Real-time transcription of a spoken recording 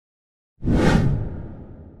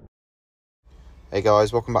Hey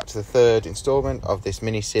guys, welcome back to the third instalment of this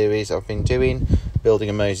mini series I've been doing, building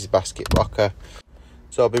a Moses basket rocker.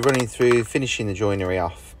 So I'll be running through finishing the joinery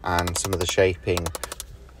off and some of the shaping.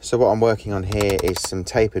 So what I'm working on here is some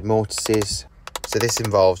tapered mortises. So this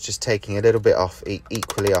involves just taking a little bit off,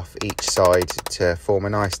 equally off each side to form a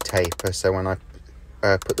nice taper. So when I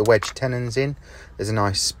put the wedged tenons in, there's a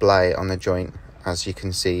nice splay on the joint, as you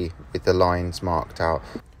can see with the lines marked out.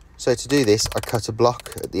 So to do this, I cut a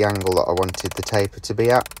block at the angle that I wanted the taper to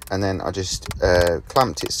be at, and then I just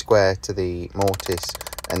clamped it square to the mortise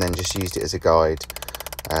and then just used it as a guide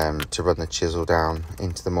to run the chisel down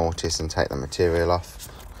into the mortise and take the material off.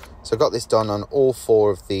 So I got this done on all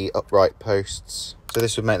four of the upright posts. So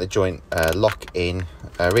this would make the joint lock in,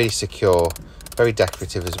 really secure, very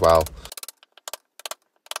decorative as well.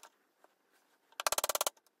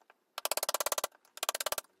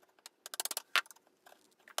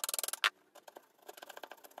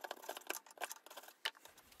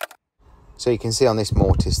 So you can see on this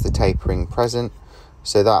mortise the tapering present,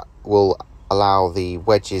 so that will allow the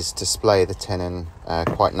wedges to splay the tenon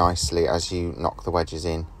quite nicely as you knock the wedges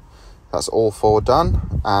in. That's all four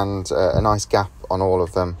done, and a nice gap on all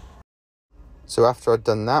of them. So after I'd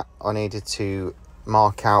done that, I needed to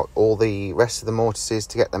mark out all the rest of the mortises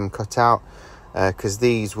to get them cut out, because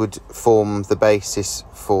these would form the basis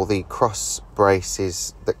for the cross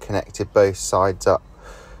braces that connected both sides up.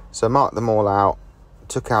 So I marked them all out,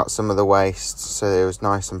 took out some of the waste so it was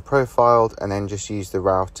nice and profiled, and then just used the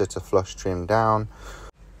router to flush trim down,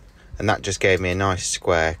 and that just gave me a nice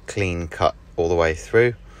square clean cut all the way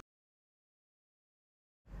through.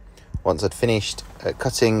 Once I'd finished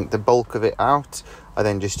cutting the bulk of it out, I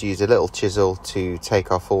then just used a little chisel to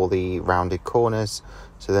take off all the rounded corners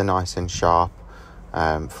so they're nice and sharp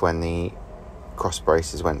for when the cross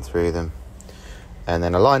braces went through them, and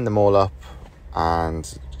then I lined them all up,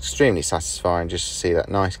 and extremely satisfying just to see that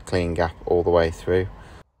nice clean gap all the way through.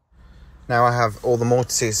 Now I have all the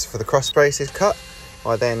mortises for the cross braces cut.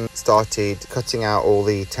 I then started cutting out all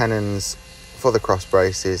the tenons for the cross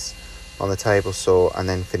braces on the table saw, and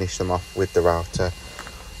then finished them off with the router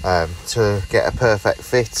to get a perfect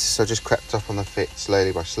fit. So I just crept up on the fit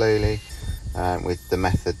slowly by slowly with the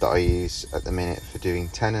method that I use at the minute for doing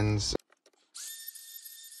tenons.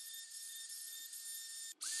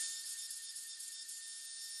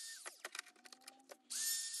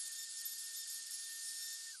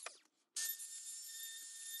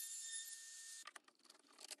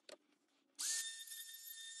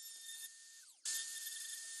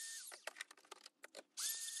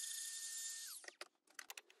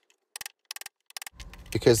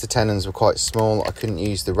 Because the tenons were quite small, I couldn't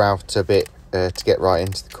use the router bit to get right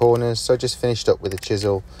into the corners, so I just finished up with a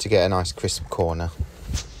chisel to get a nice crisp corner.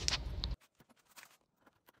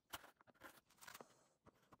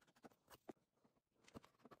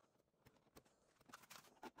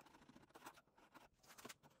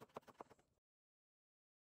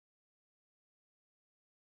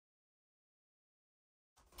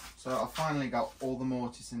 So I finally got all the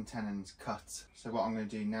mortise and tenons cut. So what I'm going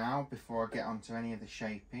to do now, before I get onto any of the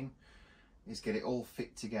shaping, is get it all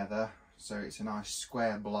fit together so it's a nice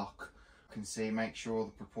square block. You can see, make sure all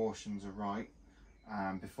the proportions are right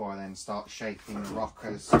before I then start shaping the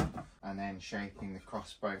rockers and then shaping the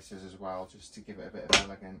cross braces as well, just to give it a bit of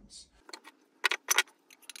elegance.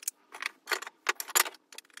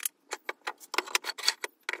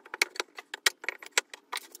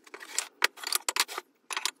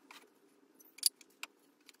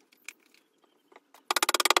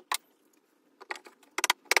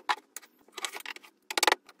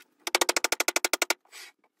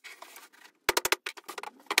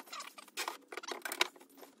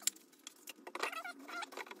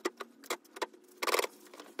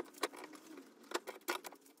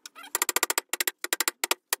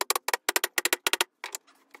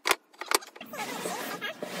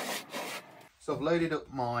 So I've loaded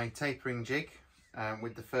up my tapering jig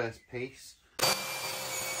with the first piece. So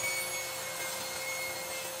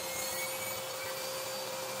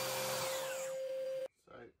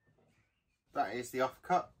that is the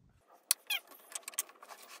offcut.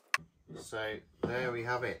 So there we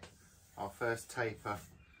have it, our first taper.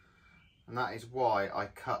 And that is why I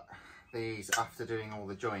cut these after doing all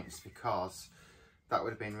the joints, because that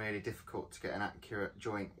would have been really difficult to get an accurate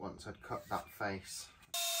joint once I'd cut that face.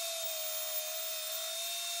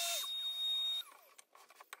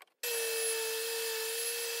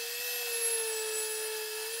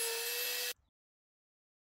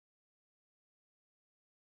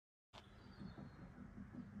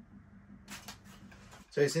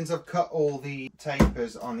 So since I've cut all the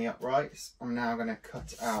tapers on the uprights, I'm now going to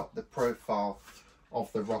cut out the profile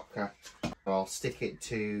of the rocker. I'll stick it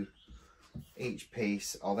to each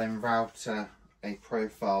piece. I'll then router a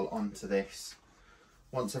profile onto this.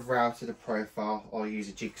 Once I've routed a profile, I'll use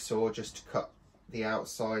a jigsaw just to cut the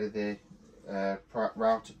outside of the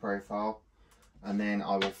router profile, and then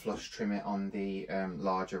I will flush trim it on the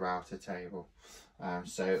larger router table.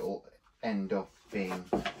 So it'll end up being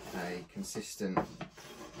a consistent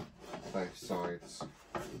both sides.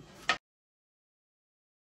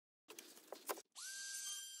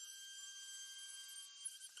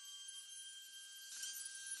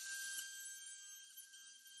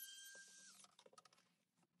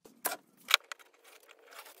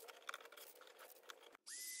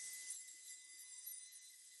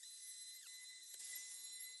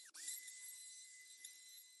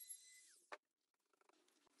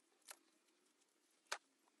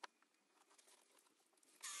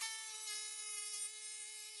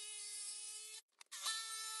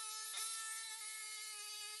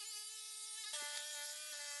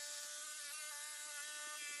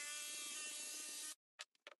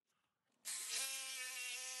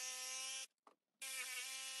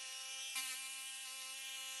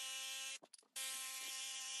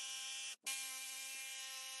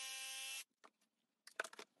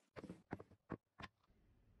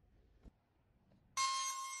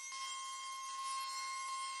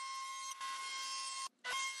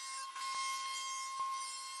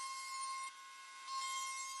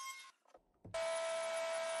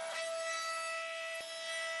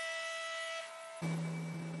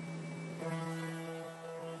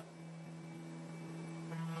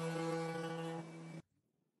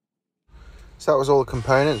 So that was all the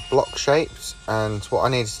components, block shapes, and what I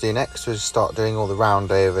needed to do next was start doing all the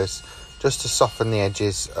roundovers just to soften the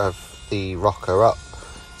edges of the rocker up.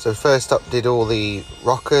 So first up did all the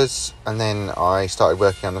rockers, and then I started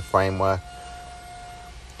working on the framework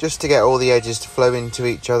just to get all the edges to flow into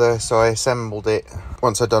each other. So I assembled it.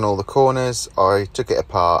 Once I'd done all the corners, I took it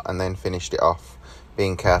apart and then finished it off,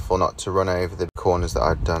 being careful not to run over the corners that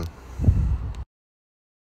I'd done.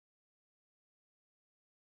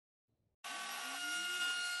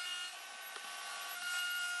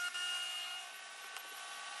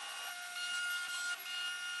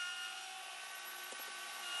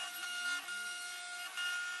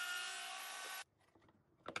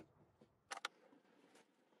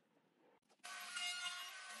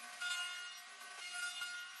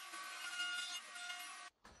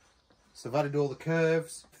 So I've added all the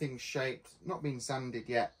curves, everything's shaped, not been sanded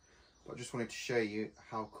yet, but I just wanted to show you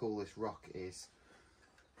how cool this rock is.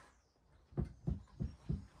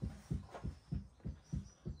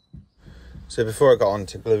 So before I got on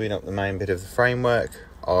to gluing up the main bit of the framework,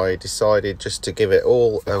 I decided just to give it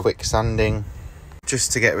all a quick sanding,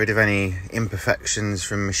 just to get rid of any imperfections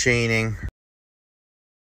from machining.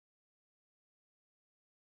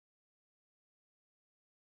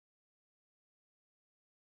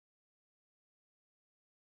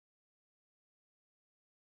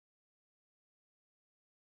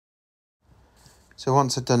 So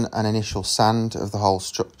once I'd done an initial sand of the whole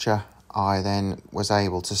structure, I then was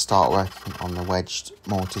able to start working on the wedged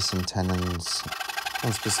mortise and tenons,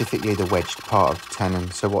 and specifically the wedged part of the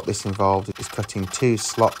tenon. So what this involved is cutting 2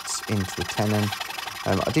 slots into the tenon.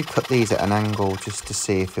 I did cut these at an angle just to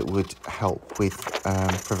see if it would help with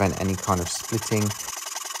prevent any kind of splitting.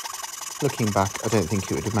 Looking back, I don't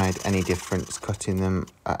think it would have made any difference cutting them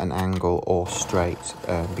at an angle or straight,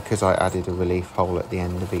 because I added a relief hole at the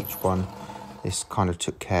end of each one. This kind of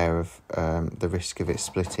took care of the risk of it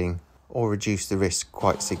splitting, or reduced the risk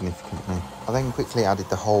quite significantly. I then quickly added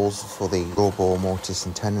the holes for the raw bore mortise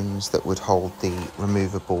and tenons that would hold the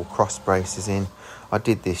removable cross braces in. I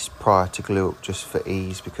did this prior to glue up just for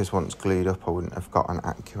ease, because once glued up I wouldn't have got an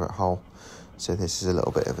accurate hole. So this is a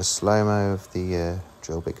little bit of a slow-mo of the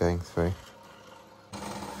drill bit going through.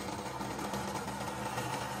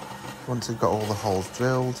 Once I'd got all the holes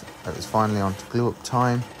drilled, it was finally on to glue up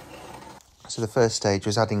time. So the first stage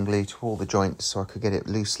was adding glue to all the joints so I could get it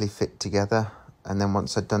loosely fit together. And then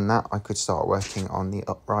once I'd done that, I could start working on the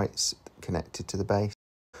uprights connected to the base.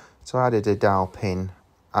 So I added a dowel pin,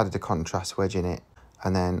 added a contrast wedge in it,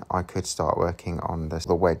 and then I could start working on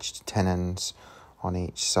the wedged tenons on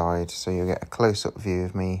each side. So you'll get a close-up view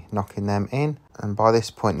of me knocking them in. And by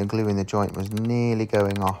this point, the glue in the joint was nearly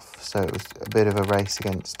going off. So it was a bit of a race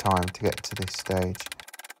against time to get to this stage.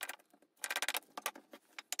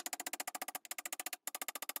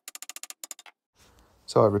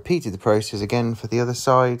 So I repeated the process again for the other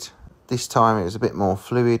side. This time it was a bit more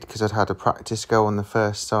fluid because I'd had a practice go on the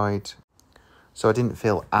first side. So I didn't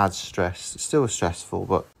feel as stressed. It's still stressful,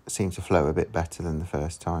 but it seemed to flow a bit better than the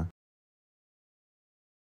first time.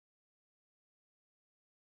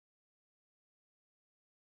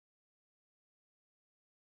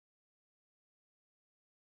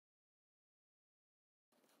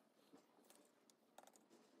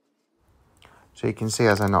 So you can see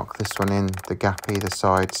as I knock this one in, the gap either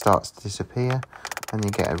side starts to disappear, and you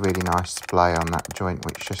get a really nice splay on that joint,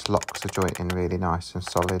 which just locks the joint in really nice and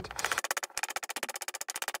solid.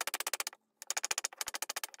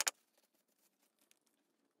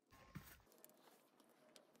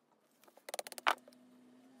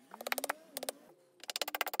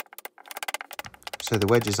 So the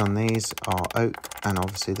wedges on these are oak, and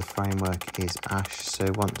obviously the framework is ash. So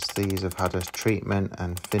once these have had a treatment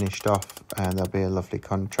and finished off, there'll be a lovely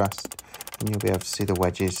contrast, and you'll be able to see the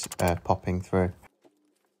wedges popping through.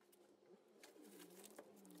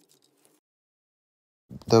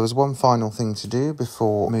 There was one final thing to do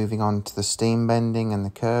before moving on to the steam bending and the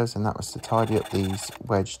curves, and that was to tidy up these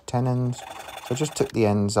wedged tenons. So I just took the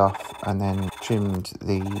ends off and then trimmed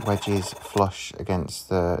the wedges flush against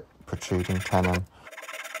the protruding tenon.